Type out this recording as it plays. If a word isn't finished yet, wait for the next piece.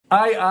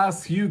I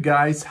ask you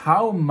guys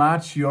how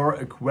much your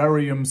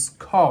aquariums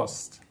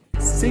cost.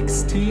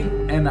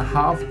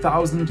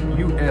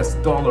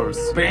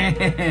 $16,500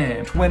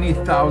 Bam!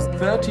 20,000,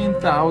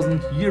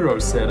 13,000 euro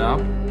setup.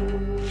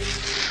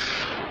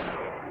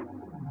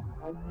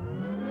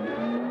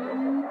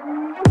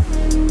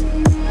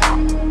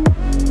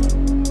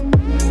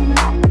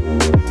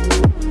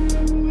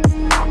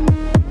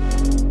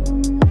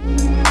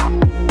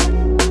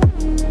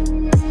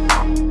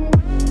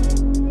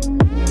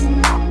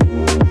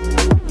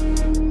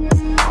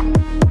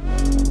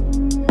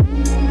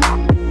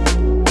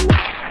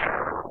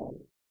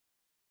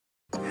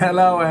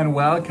 Hello and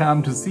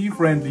welcome to Sea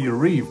Friendly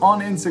Reef.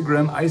 On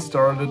Instagram I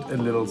started a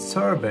little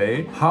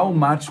survey how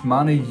much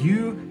money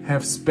you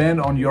have spent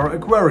on your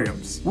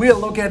aquariums. We'll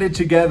look at it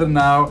together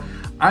now.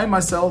 I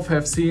myself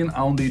have seen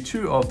only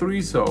 2 or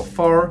 3 so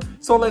far,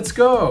 so let's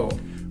go!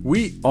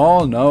 We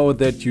all know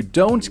that you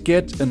don't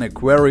get an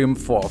aquarium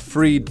for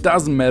free,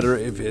 doesn't matter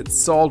if it's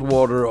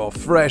saltwater or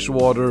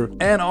freshwater,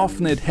 and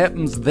often it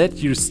happens that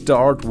you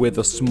start with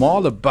a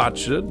smaller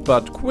budget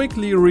but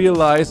quickly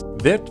realize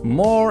that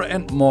more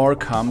and more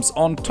comes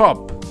on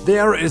top.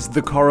 There is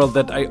the coral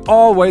that I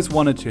always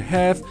wanted to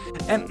have,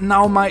 and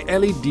now my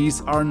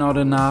LEDs are not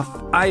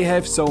enough. I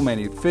have so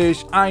many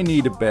fish, I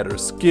need a better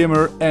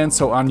skimmer, and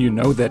so on. You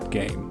know that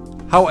game.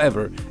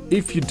 However,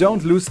 if you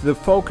don't lose the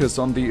focus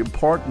on the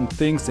important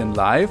things in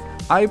life,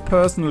 I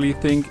personally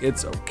think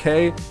it's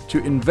okay to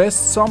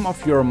invest some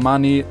of your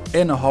money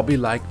in a hobby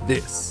like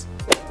this.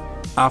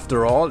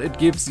 After all, it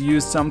gives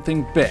you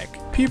something back.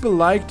 People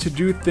like to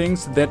do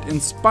things that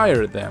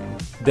inspire them,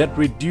 that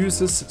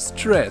reduces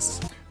stress.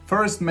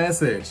 First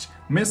message,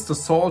 Mr.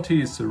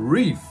 Salty's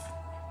Reef.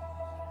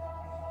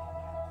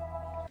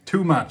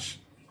 Too much.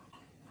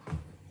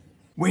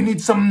 We need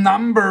some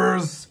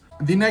numbers.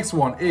 The next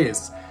one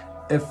is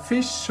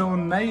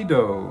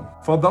aficionado.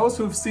 For those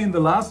who've seen the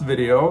last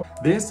video,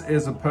 this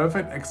is a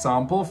perfect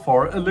example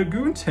for a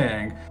lagoon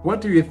tank. What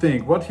do you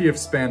think? What he have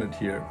spent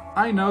here?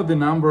 I know the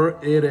number,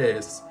 it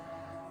is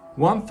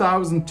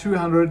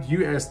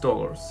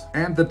 $1,200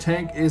 and the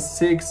tank is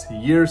 6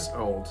 years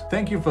old.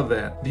 Thank you for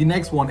that. The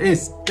next one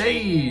is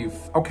Dave.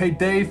 Okay,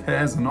 Dave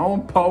has an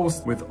own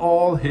post with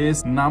all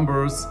his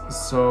numbers,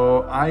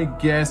 so I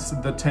guess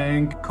the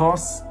tank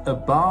costs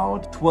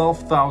about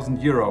 12,000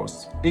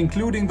 euros,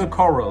 including the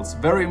corals.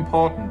 Very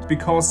important,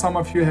 because some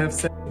of you have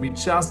sent me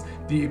just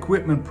the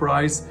equipment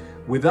price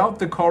without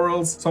the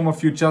corals. Some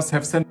of you just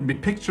have sent me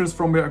pictures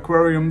from your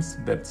aquariums.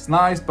 That's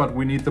nice, but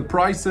we need the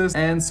prices.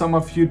 And some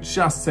of you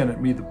just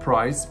sent me the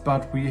price,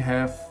 but we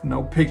have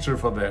no picture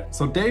for that.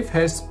 So Dave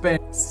has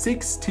spent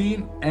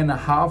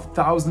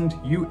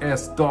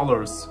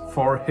 $16,500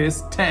 for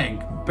his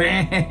tank.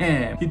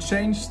 Bam! He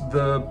changed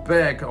the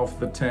back of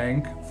the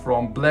tank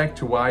from black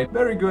to white.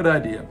 Very good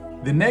idea.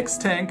 The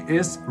next tank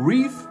is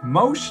Reef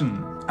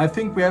Motion. I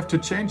think we have to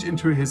change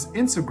into his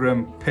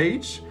Instagram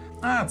page.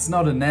 It's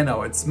not a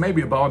nano, it's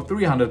maybe about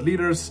 300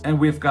 liters, and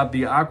we've got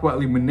the aqua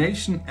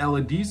illumination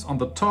LEDs on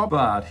the top,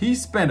 but he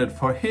spent it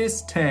for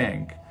his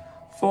tank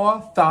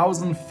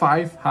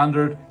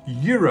 4,500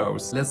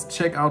 euros. Let's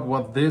check out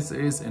what this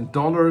is in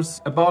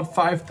dollars. About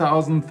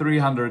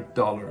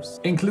 $5,300,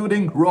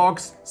 including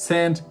rocks,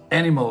 sand,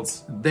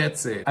 animals.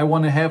 That's it. I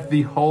want to have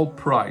the whole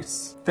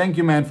price. Thank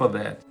you, man, for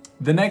that.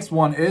 The next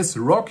one is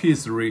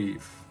Rocky's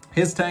Reef.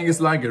 His tank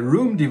is like a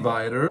room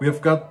divider.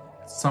 We've got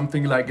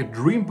something like a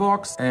dream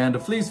box and a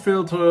fleece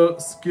filter,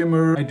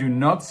 skimmer. I do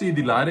not see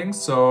the lighting,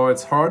 so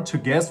it's hard to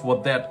guess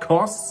what that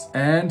costs.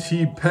 And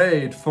he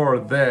paid for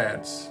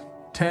that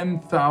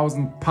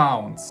 10,000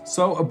 pounds,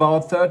 so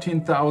about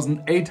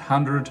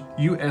 13,800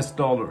 US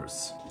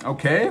dollars.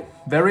 Okay,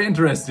 very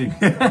interesting.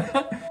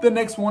 The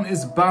next one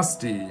is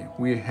Busty.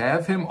 We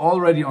have him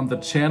already on the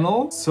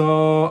channel,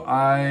 so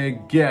I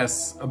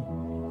guess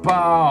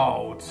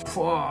about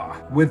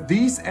with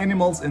these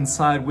animals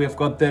inside, we've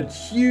got that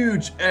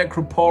huge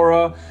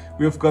acropora,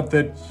 we've got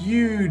that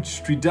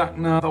huge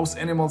tridacna. Those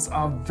animals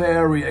are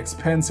very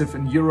expensive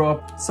in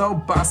Europe, so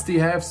Busty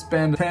have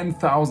spent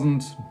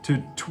 $10,000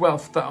 to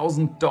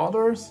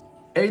 $12,000,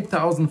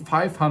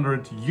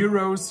 8,500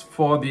 euros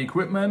for the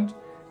equipment,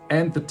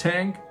 and the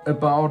tank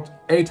about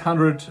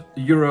 800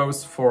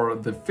 euros for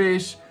the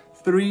fish,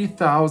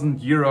 3,000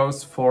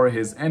 euros for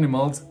his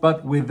animals,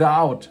 but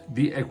without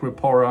the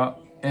acropora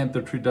and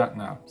the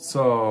tridacna.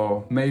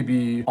 So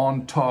maybe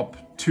on top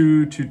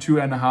 2 to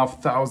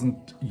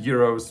 2,500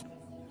 euros.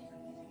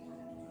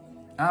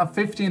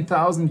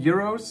 15,000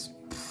 euros.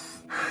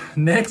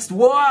 Next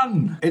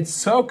one! It's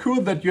so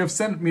cool that you have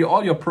sent me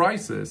all your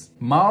prices.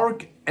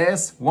 Mark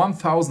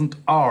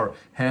S1000R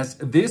has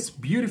this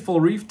beautiful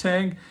reef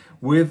tank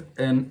with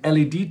an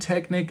LED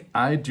technique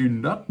I do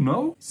not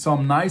know.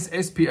 Some nice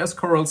SPS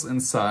corals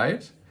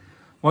inside.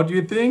 What do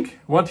you think?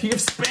 What he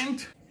has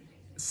spent?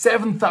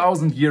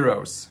 7,000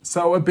 euros.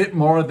 So a bit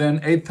more than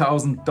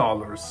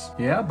 $8,000.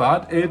 Yeah,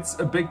 but it's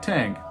a big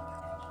tank.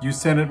 You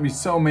sent me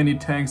so many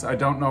tanks, I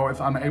don't know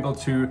if I'm able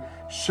to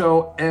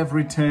show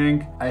every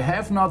tank. I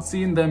have not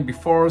seen them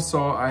before,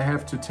 so I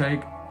have to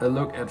take a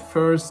look at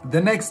first.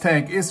 The next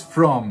tank is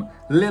from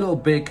Little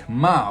Big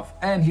Marv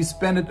and he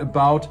spent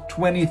about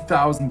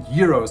 20,000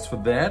 euros for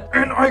that.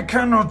 And I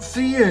cannot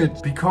see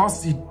it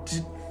because he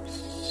did.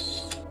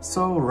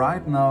 So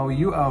right now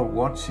you are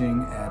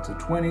watching at a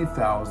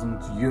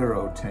 20,000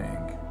 euro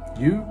tank.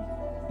 You,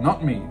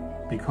 not me,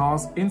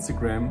 because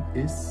Instagram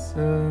is...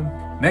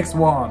 Next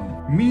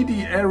one,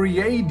 Midi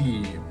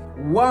Ariady.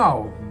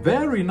 Wow,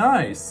 very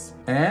nice.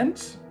 And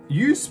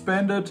you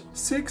spent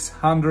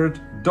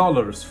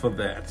 $600 for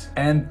that.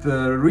 And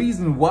the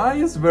reason why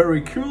is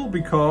very cool,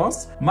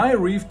 because my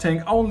reef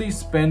tank only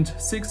spent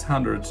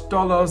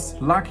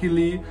 $600.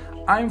 Luckily,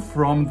 I'm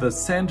from the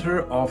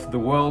center of the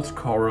world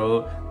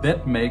coral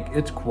that make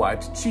it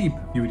quite cheap.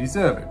 You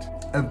deserve it.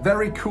 A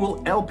very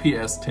cool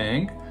LPS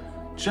tank,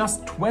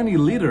 just 20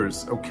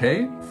 liters,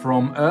 okay,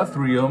 from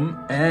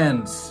Earthrium,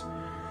 and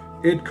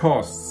it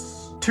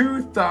costs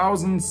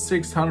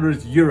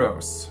 2,600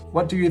 euros.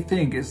 What do you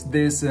think? Is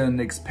this an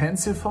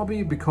expensive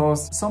hobby?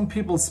 Because some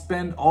people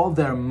spend all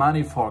their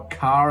money for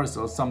cars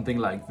or something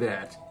like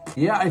that.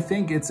 Yeah, I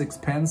think it's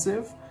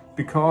expensive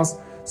because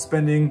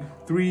spending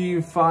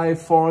 $3,000,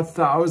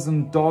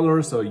 $5,000,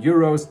 $4,000 or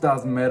euros,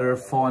 doesn't matter,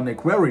 for an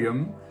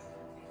aquarium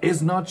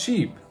is not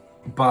cheap.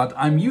 But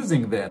I'm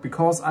using that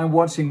because I'm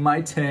watching my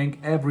tank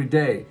every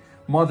day,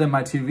 more than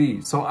my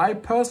TV. So I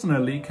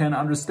personally can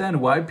understand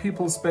why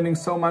people spending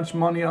so much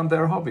money on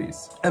their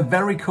hobbies. A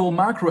very cool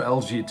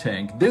macroalgae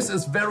tank. This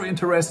is very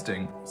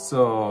interesting.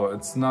 So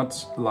it's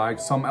not like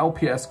some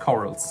LPS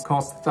corals,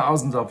 cost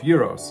thousands of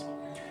euros.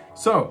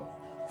 So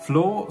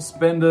Flo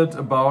spent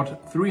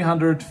about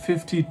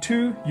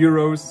 352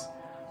 euros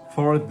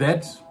for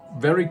that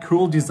very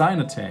cool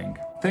designer tank.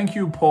 Thank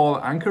you, Paul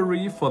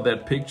Ankeri, for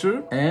that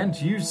picture. And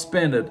you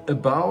spent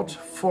about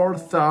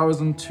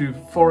 4,000 to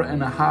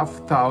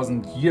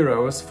 4,500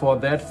 euros for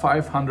that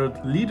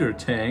 500-liter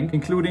tank,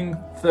 including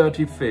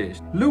 30 fish.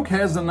 Luke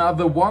has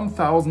another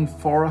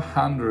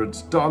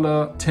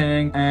 $1,400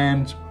 tank.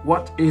 And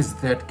what is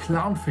that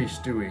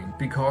clownfish doing?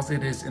 Because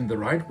it is in the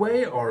right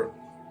way, or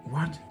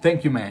what?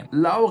 Thank you, man.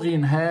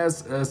 Laurin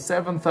has a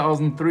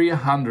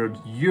 7,300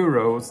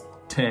 euros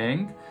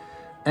tank.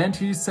 And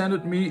he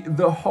sent me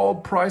the whole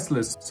price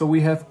list. So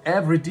we have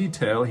every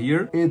detail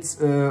here.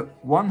 It's a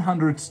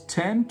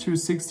 110 to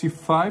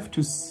 65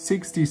 to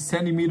 60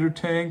 centimeter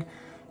tank,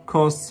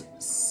 costs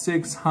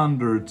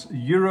 600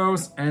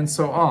 euros and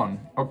so on.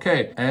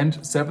 Okay,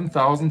 and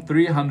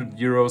 7,300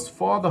 euros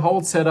for the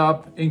whole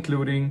setup,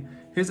 including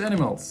his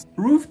animals.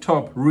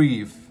 Rooftop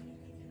reef.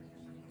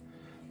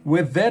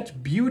 With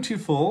that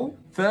beautiful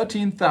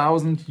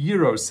 13,000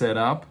 euro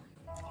setup,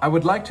 I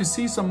would like to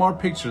see some more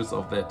pictures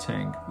of that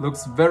tank.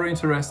 Looks very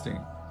interesting.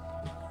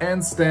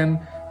 And Stan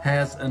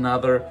has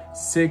another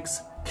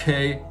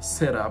 6K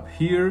setup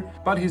here,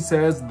 but he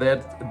says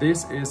that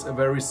this is a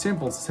very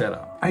simple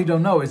setup. I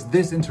don't know, is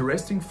this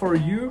interesting for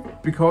you?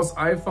 Because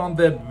I found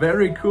that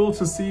very cool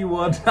to see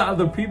what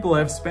other people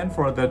have spent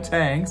for their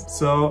tanks.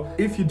 So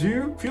if you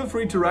do, feel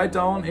free to write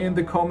down in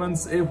the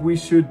comments if we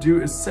should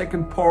do a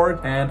second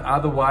part, and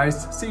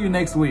otherwise, see you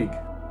next week.